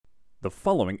The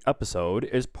following episode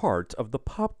is part of the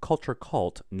Pop Culture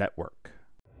Cult Network.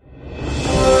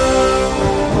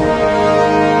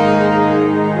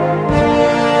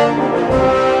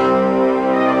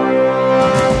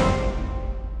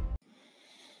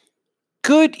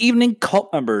 Good evening,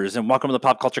 cult members, and welcome to the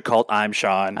Pop Culture Cult. I'm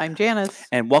Sean. I'm Janice.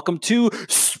 And welcome to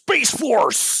Space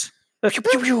Force! Pew,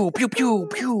 pew, pew, pew, pew,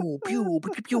 pew, pew, pew,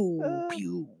 pew, pew,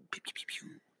 pew, pew, pew.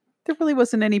 There really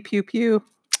wasn't any pew pew.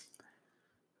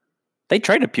 They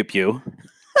tried to pew pew.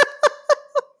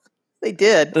 They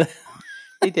did.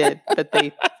 They did, but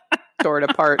they tore it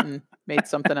apart and made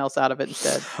something else out of it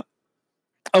instead.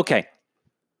 Okay.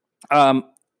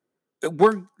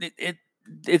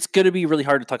 It's going to be really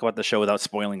hard to talk about the show without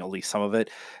spoiling at least some of it.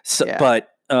 So, Yeah. But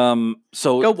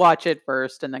so Go watch it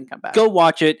first and then come back. go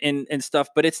watch it and stuff.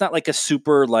 But it's not like a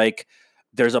super like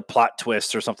there's a plot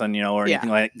twist or something, or anything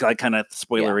like kind of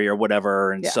spoilery or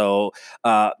whatever. And so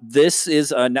this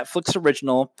is a Netflix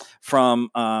original from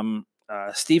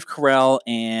Steve Carell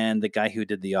and the guy who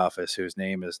did The Office, whose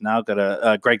name is now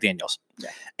Greg Daniels. Yeah.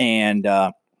 And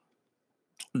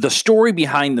the story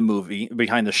behind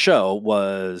the show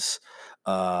was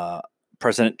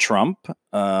President Trump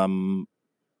came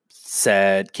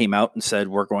out and said,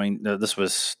 this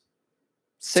was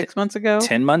 6 months ago?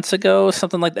 10 months ago,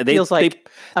 something like that. Feels like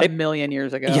a million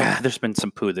years ago. Yeah, there's been some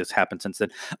poo that's happened since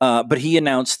then. But he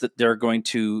announced that they're going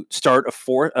to start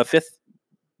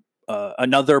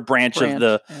another branch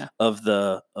of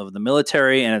the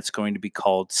military, and it's going to be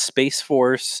called Space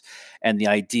Force. And the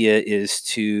idea is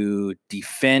to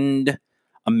defend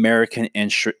American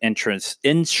interest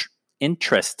in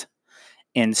space,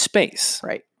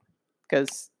 Right.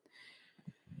 Because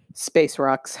space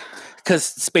rocks.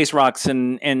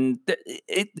 And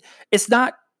it's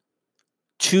not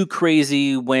too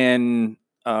crazy when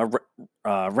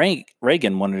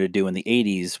Reagan wanted to do in the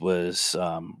 80s was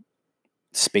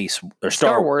space or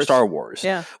Star Wars,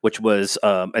 which was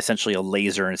essentially a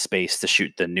laser in space to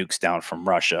shoot the nukes down from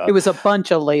Russia. It was a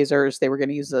bunch of lasers. They were going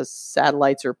to use the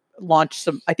satellites or launch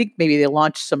some. I think maybe they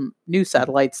launched some new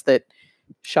satellites that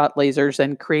shot lasers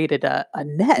and created a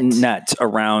net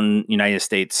around United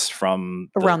States from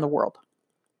around the world.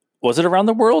 Was it around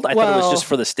the world? I thought it was just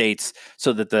for the States,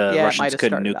 so that the Russians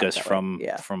couldn't nuke us from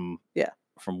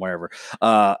wherever.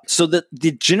 So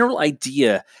the general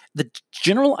idea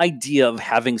of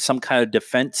having some kind of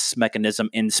defense mechanism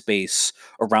in space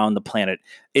around the planet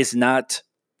is not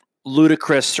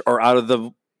ludicrous or out of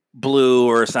the blue,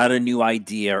 or it's not a new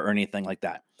idea or anything like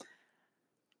that.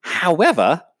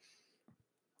 However,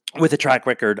 with the track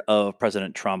record of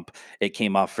President Trump, it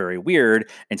came off very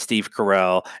weird, and Steve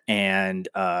Carell and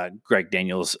Greg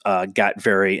Daniels got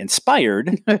very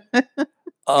inspired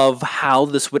of how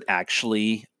this would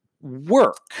actually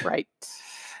work. Right.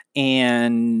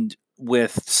 And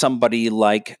with somebody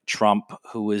like Trump,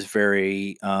 who is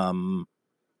very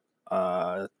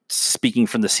speaking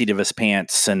from the seat of his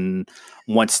pants and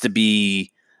wants to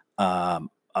be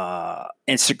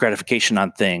instant gratification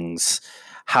on things,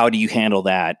 how do you handle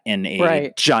that in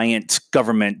a giant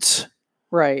government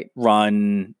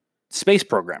run space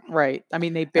program? Right. I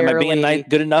mean, they barely... Am I being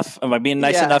good enough? Am I being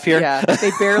nice enough here? Yeah.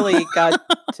 They barely got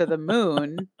to the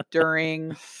moon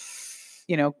during,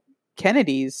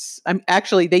 Kennedy's.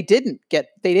 Actually, they didn't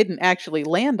actually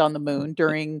land on the moon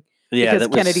during because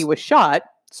Kennedy was shot.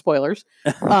 Spoilers.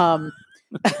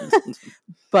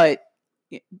 But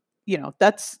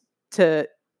that's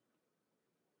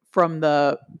from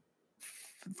the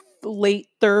late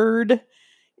third,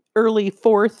 early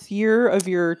fourth year of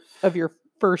your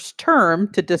first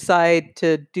term to decide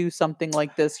to do something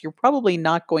like this. You're probably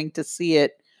not going to see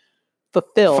it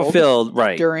fulfilled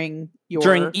right during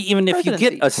even if you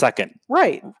get a second,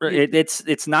 right.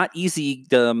 It's not easy.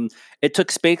 It took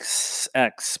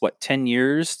SpaceX 10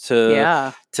 years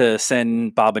to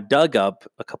send Bob and Doug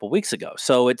up a couple weeks ago,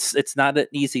 so it's not an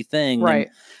easy thing,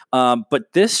 right?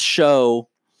 But this show,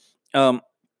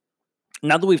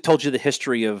 now that we've told you the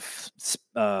history of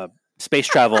space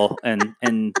travel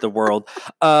and the world,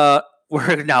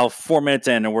 we're now 4 minutes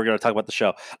in, and we're going to talk about the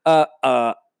show.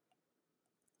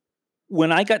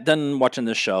 When I got done watching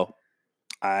this show,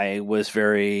 I was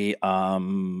very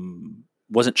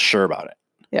wasn't sure about it.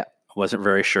 Yeah, I wasn't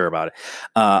very sure about it.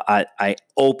 I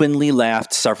openly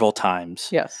laughed several times.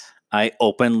 Yes, I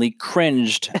openly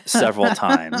cringed several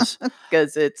times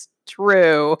because it's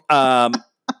true.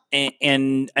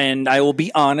 And I will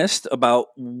be honest about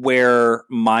where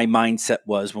my mindset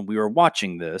was when we were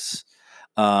watching this.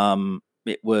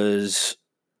 It was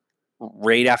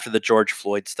right after the George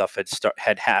Floyd stuff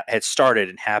had started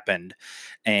and happened,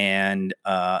 and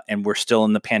we're still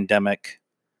in the pandemic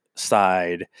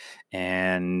side,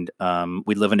 and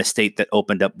we live in a state that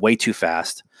opened up way too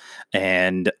fast,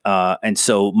 and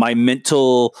so my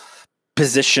mental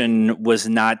position was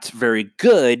not very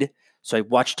good. So I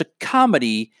watched a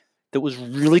comedy that was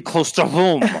really close to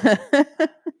home.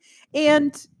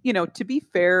 And, to be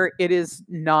fair, it is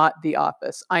not The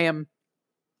Office. I am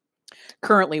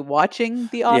currently watching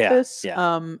The Office,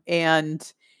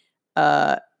 and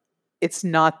it's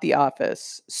not The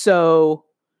Office. So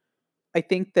I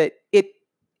think that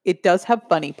it does have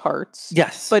funny parts.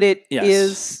 Yes. But it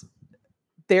is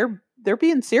they're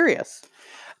being serious.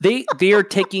 They are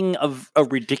taking a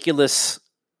ridiculous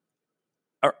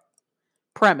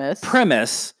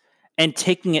premise and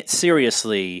taking it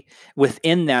seriously.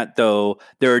 Within that, though,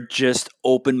 there are just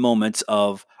open moments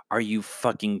of, are you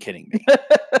fucking kidding me?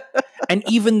 And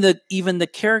even the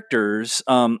characters,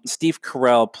 Steve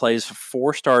Carell plays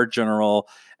 4-star general,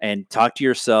 and talk to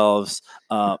yourselves.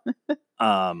 Mark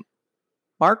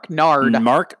Nard.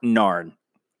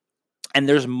 And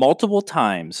there's multiple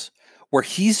times where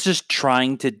he's just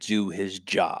trying to do his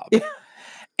job.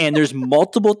 And there's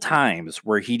multiple times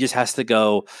where he just has to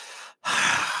go,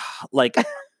 like,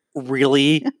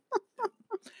 really?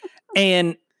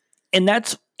 And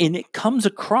it comes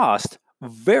across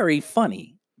very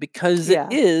funny because it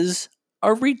is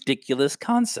a ridiculous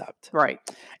concept. Right.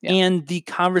 Yeah. And the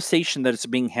conversation that is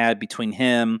being had between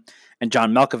him and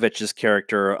John Malkovich's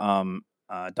character,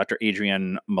 Dr.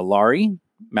 Adrian Mallory.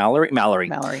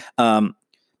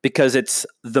 Because it's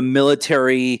the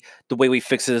military, the way we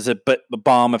fix it is a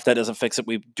bomb. If that doesn't fix it,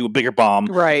 we do a bigger bomb.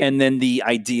 Right. And then the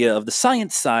idea of the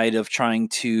science side of trying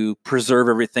to preserve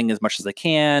everything as much as they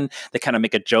can. They kind of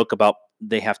make a joke about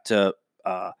they have to,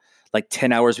 like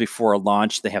 10 hours before a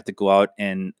launch, they have to go out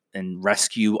and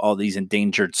rescue all these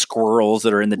endangered squirrels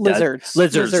that are in the lizards.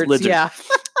 Lizards. Yeah.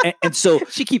 and so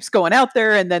she keeps going out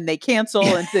there, and then they cancel,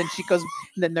 and then she goes,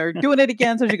 and then they're doing it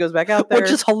again, so she goes back out there. Which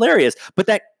is hilarious. But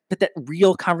that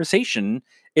real conversation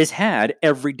is had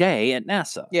every day at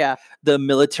NASA. Yeah. The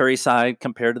military side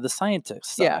compared to the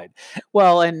scientist side. Yeah.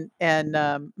 Well, and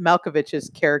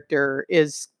Malkovich's character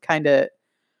is kind of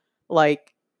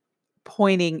like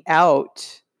pointing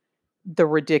out the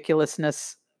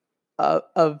ridiculousness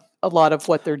of a lot of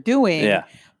what they're doing. Yeah.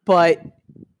 But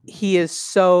he is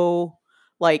so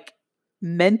like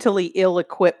mentally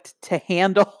ill-equipped to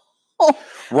handle.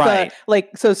 Right.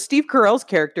 So Steve Carell's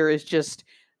character is just,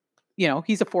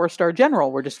 he's a 4-star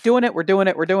general. We're just doing it. We're doing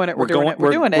it.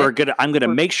 I'm going to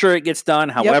make sure it gets done.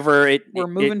 However, we're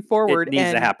moving forward. It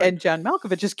needs to happen. And John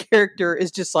Malkovich's character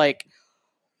is just like,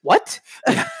 what?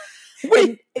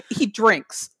 He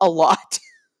drinks a lot.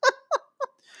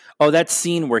 Oh, that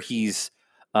scene where he's,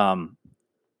 the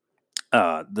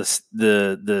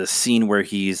scene where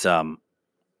he's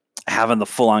having the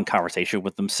full-on conversation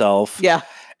with himself. Yeah.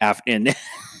 And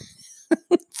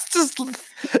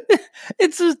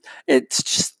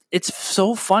it's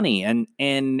so funny, and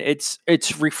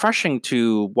it's refreshing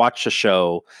to watch a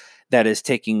show that is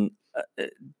taking.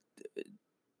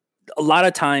 A lot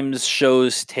of times,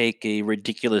 shows take a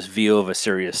ridiculous view of a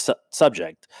serious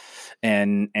subject,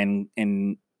 and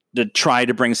to try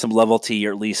to bring some levity,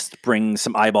 or at least bring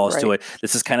some eyeballs to it.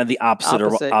 This is kind of the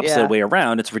opposite way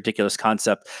around. It's a ridiculous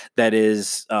concept that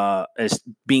is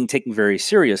being taken very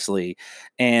seriously,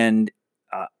 and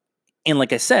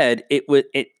like I said, it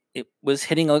was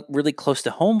hitting really close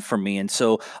to home for me. And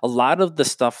so a lot of the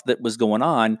stuff that was going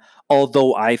on,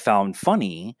 although I found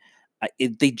funny,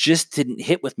 they just didn't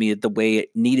hit with me the way it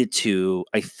needed to,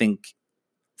 I think,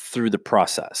 through the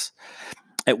process.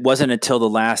 It wasn't until the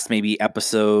last maybe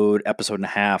episode and a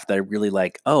half that I really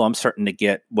like, oh, I'm starting to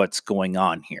get what's going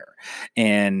on here.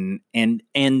 And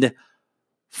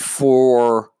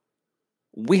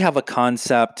we have a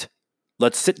concept,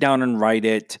 let's sit down and write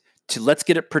it, to let's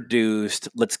get it produced,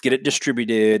 let's get it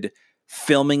distributed,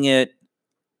 filming it,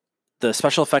 the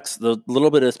special effects, the little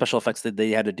bit of special effects that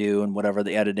they had to do and whatever,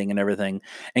 the editing and everything,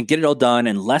 and get it all done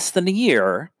in less than a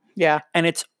year. Yeah. And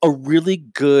it's a really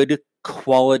good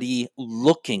quality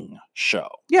looking show.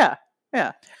 Yeah.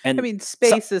 Yeah. And I mean,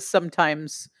 space is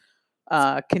sometimes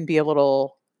can be a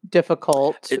little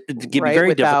difficult. It can be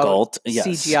very difficult. Yes.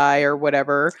 CGI or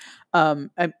whatever. I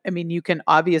mean, you can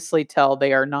obviously tell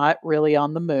they are not really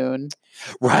on the moon.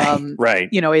 Right. Right.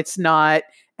 It's not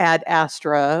Ad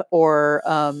Astra or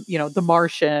The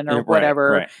Martian or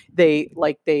whatever.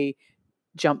 Right. They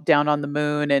jump down on the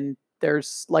moon and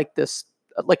there's like this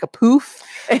like a poof,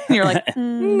 and you're like,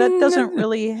 that doesn't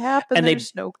really happen. And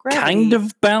there's no gravity. Kind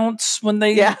of bounce when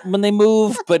they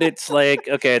move, but it's like,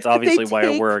 okay, it's obviously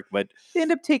wire work. But they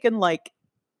end up taking like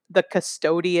the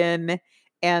custodian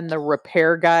and the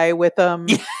repair guy with them.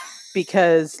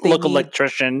 because they local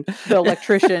electrician. The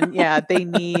electrician, they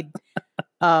need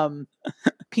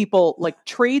people like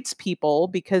tradespeople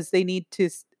because they need to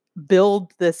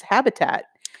build this habitat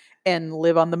and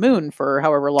live on the moon for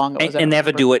however long it was. And they have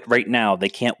to do it right now. They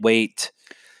can't wait.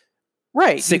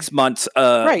 Right. 6 months,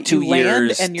 2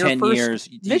 years, and your 10 first years.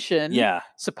 Mission,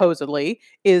 supposedly,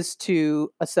 is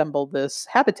to assemble this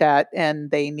habitat,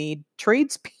 and they need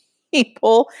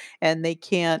tradespeople, and they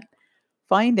can't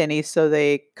find any, so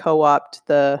they co-opt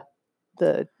the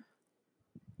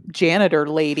janitor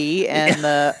lady and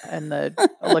the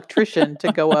electrician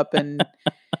to go up and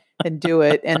do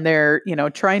it, and they're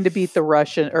trying to beat the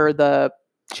Russian or the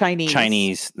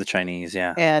Chinese,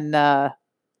 and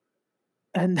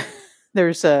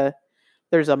there's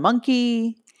a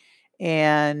monkey,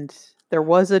 and there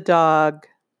was a dog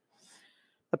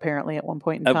apparently at one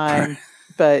point in time,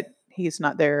 but he's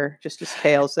not there, just his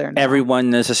tail's there now.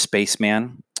 Everyone is a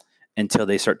spaceman until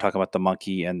they start talking about the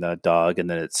monkey and the dog, and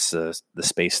then it's the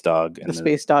space dog and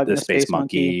the space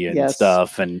monkey and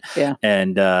stuff, and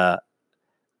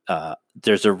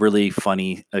there's a really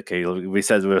funny. Okay, we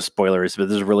said there were spoilers, but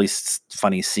there's a really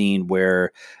funny scene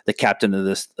where the captain of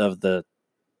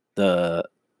the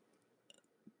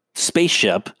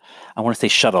spaceship, I want to say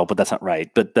shuttle, but that's not right.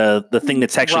 But the thing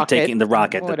that's actually taking the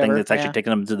rocket, the thing that's actually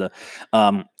taking them to the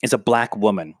is a black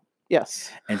woman. Yes.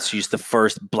 And she's the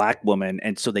first black woman.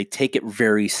 And so they take it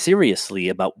very seriously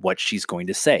about what she's going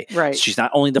to say. Right. She's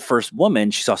not only the first woman,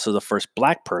 she's also the first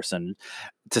black person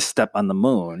to step on the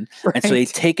moon. Right. And so they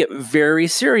take it very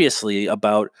seriously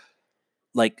about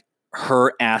like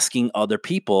her asking other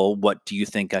people, what do you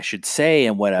think I should say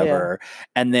and whatever. Yeah.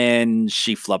 And then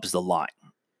she flubs the line.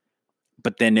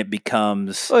 But then it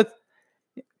becomes...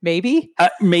 maybe?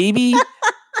 Maybe.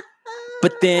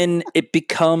 But then it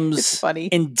becomes funny,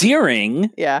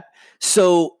 endearing. Yeah.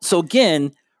 So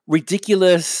again,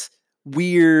 ridiculous,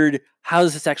 weird. How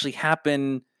does this actually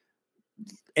happen?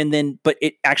 And then, but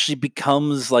it actually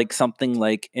becomes like something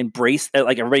like like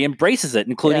everybody embraces it,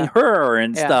 including her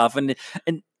and stuff. And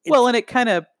it kind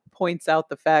of points out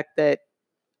the fact that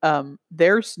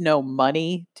there's no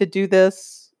money to do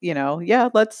this.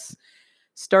 Let's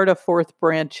start a fourth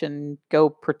branch and go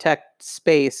protect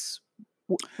space.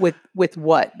 With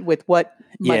what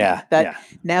money?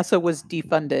 NASA was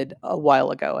defunded a while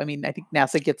ago. I mean, I think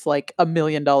NASA gets like $1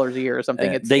 million a year or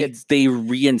something. They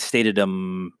reinstated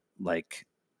them like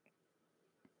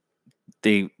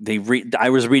I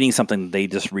was reading something. They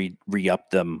just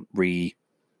re-upped them, reactivated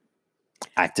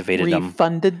them,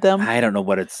 refunded them. I don't know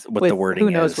what the wording is.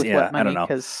 Who knows with what money? I don't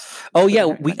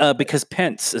know. Because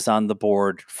Pence is on the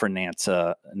board for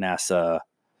NASA,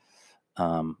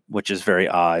 which is very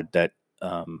odd that.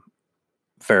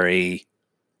 Very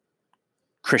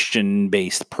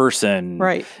Christian-based person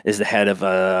is the head of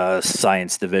a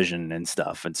science division and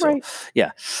stuff. And so,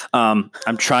 I'm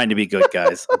trying to be good,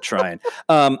 guys. I'm trying.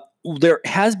 There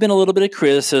has been a little bit of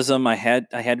criticism. I had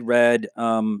read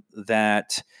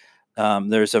that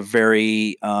there's a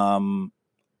very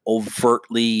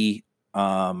overtly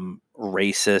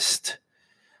racist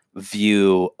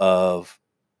view of,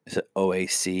 is it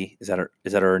OAC? Is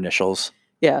that our initials?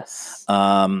 Yes.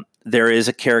 There is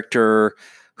a character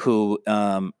who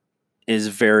is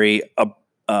very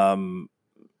woman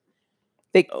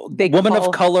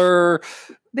of color.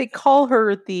 They call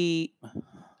her the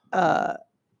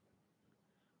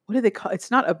what do they call? It's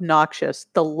not obnoxious.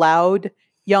 The loud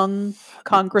young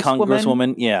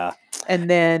congresswoman. Yeah. And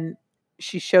then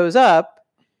she shows up.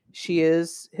 She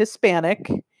is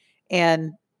Hispanic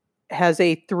and has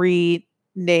a 3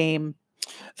 name,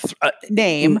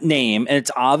 and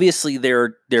it's obviously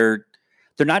they're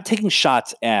not taking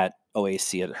shots at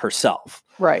OAC at herself.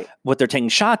 Right. What they're taking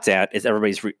shots at is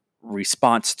everybody's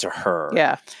response to her.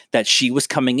 Yeah. That she was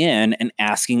coming in and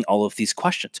asking all of these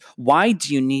questions. Why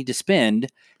do you need to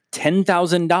spend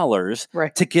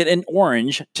 $10,000 to get an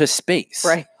orange to space?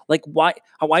 Right. Like why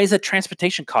is a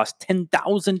transportation cost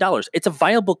 $10,000? It's a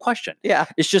viable question. Yeah.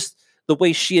 It's just the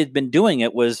way she had been doing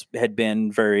it had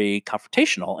been very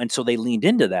confrontational. And so they leaned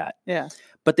into that. Yeah.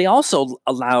 But they also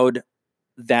allowed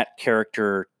that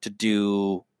character to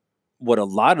do what a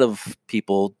lot of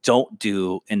people don't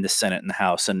do in the Senate and the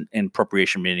House and in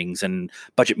appropriation meetings and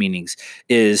budget meetings,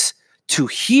 is to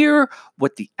hear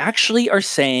what they actually are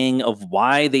saying of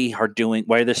why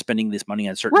they're spending this money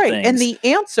on certain things. And the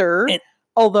answer,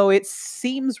 although it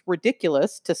seems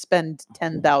ridiculous to spend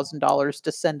 $10,000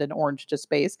 to send an orange to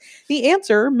space, the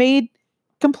answer made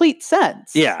complete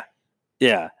sense. Yeah.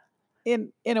 Yeah.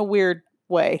 In a weird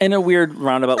way. In a weird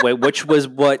roundabout way, which was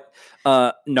what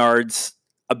Nard's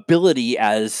ability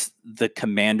as the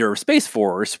commander of Space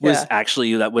Force was actually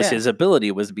his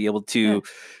ability, was to be able to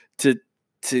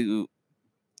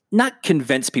not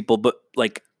convince people, but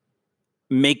like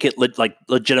make it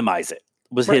legitimize it.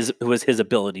 Was his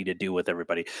ability to do with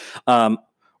everybody.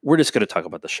 We're just going to talk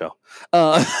about the show.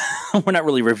 We're not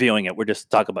really reviewing it. We're just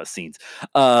talking about scenes,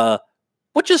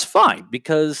 which is fine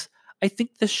because I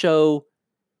think the show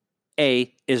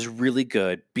A is really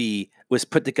good. B was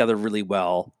put together really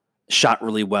well, shot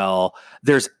really well.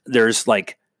 There's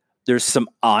some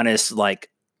honest like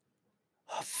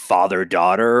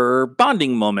father-daughter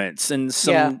bonding moments, and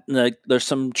some there's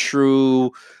some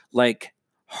true like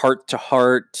heart to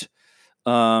heart.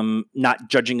 Not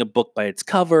judging a book by its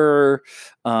cover.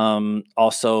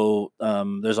 Also,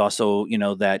 there's also,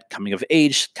 that coming of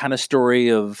age kind of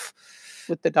story of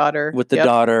with the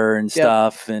daughter and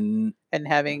stuff, and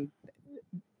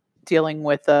dealing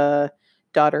with a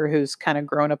daughter who's kind of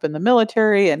grown up in the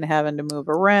military and having to move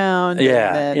around.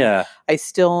 I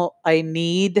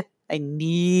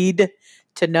need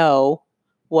to know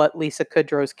what Lisa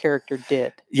Kudrow's character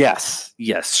did. Yes.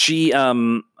 She,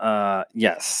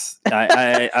 yes. We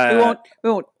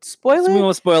won't spoil it. We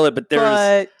won't spoil it, but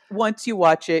once you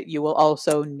watch it, you will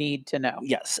also need to know.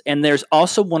 Yes. And there's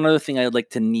also one other thing I'd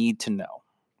like to need to know.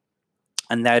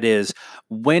 And that is,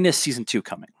 when is season 2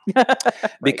 coming?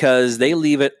 Because they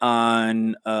leave it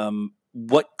on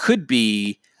what could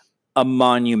be a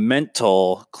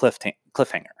monumental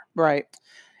cliffhanger. Right.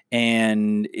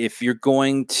 And if you're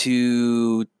going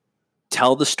to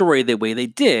tell the story the way they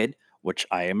did, which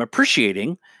I am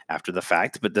appreciating after the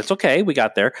fact, but that's okay. We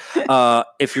got there.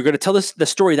 If you're going to tell the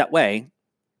story that way,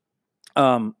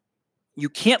 you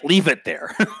can't leave it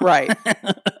there. Right.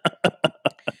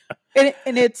 And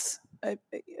it's,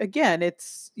 again,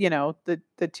 it's,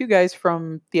 the two guys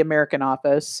from The American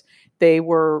Office, they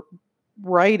were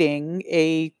writing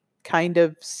a kind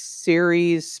of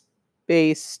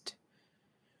series-based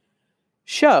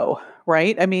show,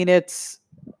 right? I mean, it's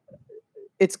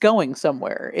going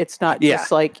somewhere. It's not just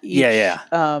like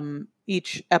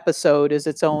each episode is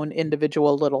its own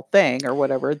individual little thing or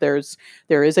whatever. There is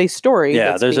a story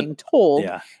that's being told,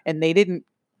 and they didn't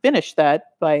finish that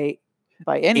by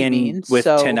any means with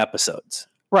 10 episodes.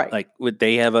 Right. Like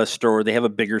they have a story, they have a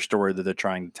bigger story that they're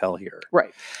trying to tell here.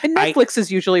 Right. And Netflix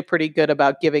is usually pretty good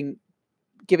about giving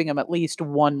them at least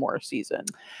one more season.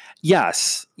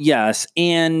 Yes.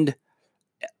 And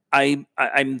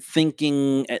I'm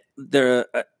thinking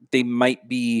they might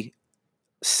be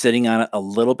sitting on it a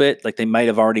little bit. Like they might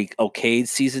have already okayed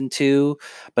season 2,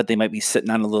 but they might be sitting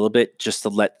on a little bit just to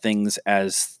let things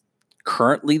as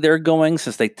currently they're going,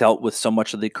 since they dealt with so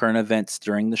much of the current events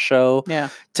during the show. Yeah.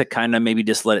 To kind of maybe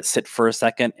just let it sit for a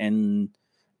second and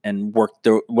work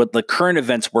what the current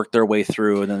events work their way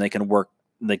through, and then they can work.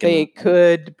 They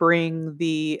could bring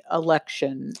the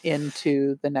election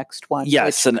into the next one,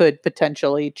 which could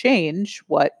potentially change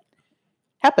what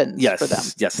happens for them.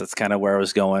 Yes, that's kind of where I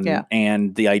was going. Yeah.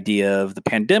 And the idea of the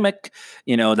pandemic,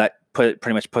 that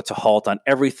pretty much puts a halt on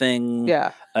everything.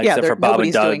 Yeah. Except for Bob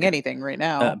and Doug. Nobody's doing anything right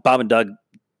now. Bob and Doug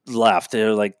left.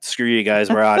 They're like, screw you guys,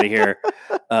 we're out of here.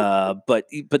 But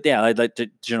yeah, I'd like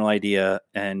the general idea.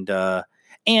 And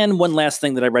one last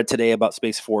thing that I read today about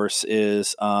Space Force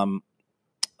is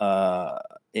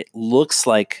it looks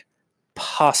like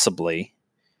possibly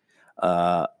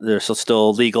there's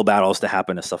still legal battles to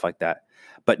happen and stuff like that.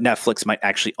 But Netflix might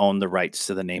actually own the rights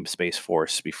to the name Space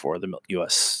Force before the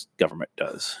U.S. government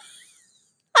does.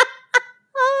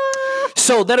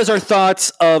 So that is our thoughts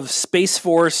of Space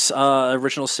Force,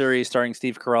 original series starring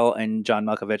Steve Carell and John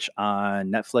Malkovich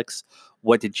on Netflix.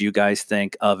 What did you guys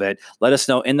think of it? Let us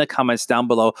know in the comments down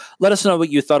below. Let us know what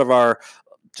you thought of our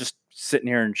just sitting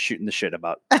here and shooting the shit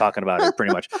about talking about it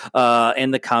pretty much.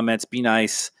 In the comments, be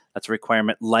nice. That's a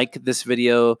requirement. Like this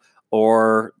video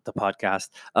or the podcast.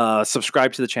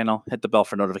 Subscribe to the channel. Hit the bell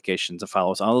for notifications and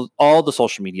follow us on all the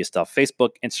social media stuff.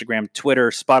 Facebook, Instagram,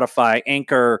 Twitter, Spotify,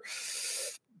 Anchor,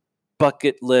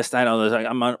 Bucket List. I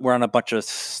know we're on a bunch of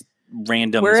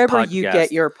random wherever podcasts. You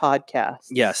get your podcasts.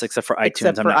 Yes, except for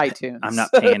iTunes. I'm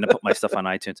not paying to put my stuff on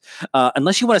iTunes.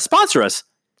 Unless you want to sponsor us,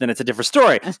 then it's a different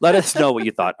story. Let us know what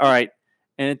you thought. All right.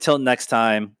 And until next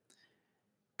time,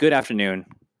 good afternoon,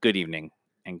 good evening,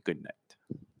 and good night.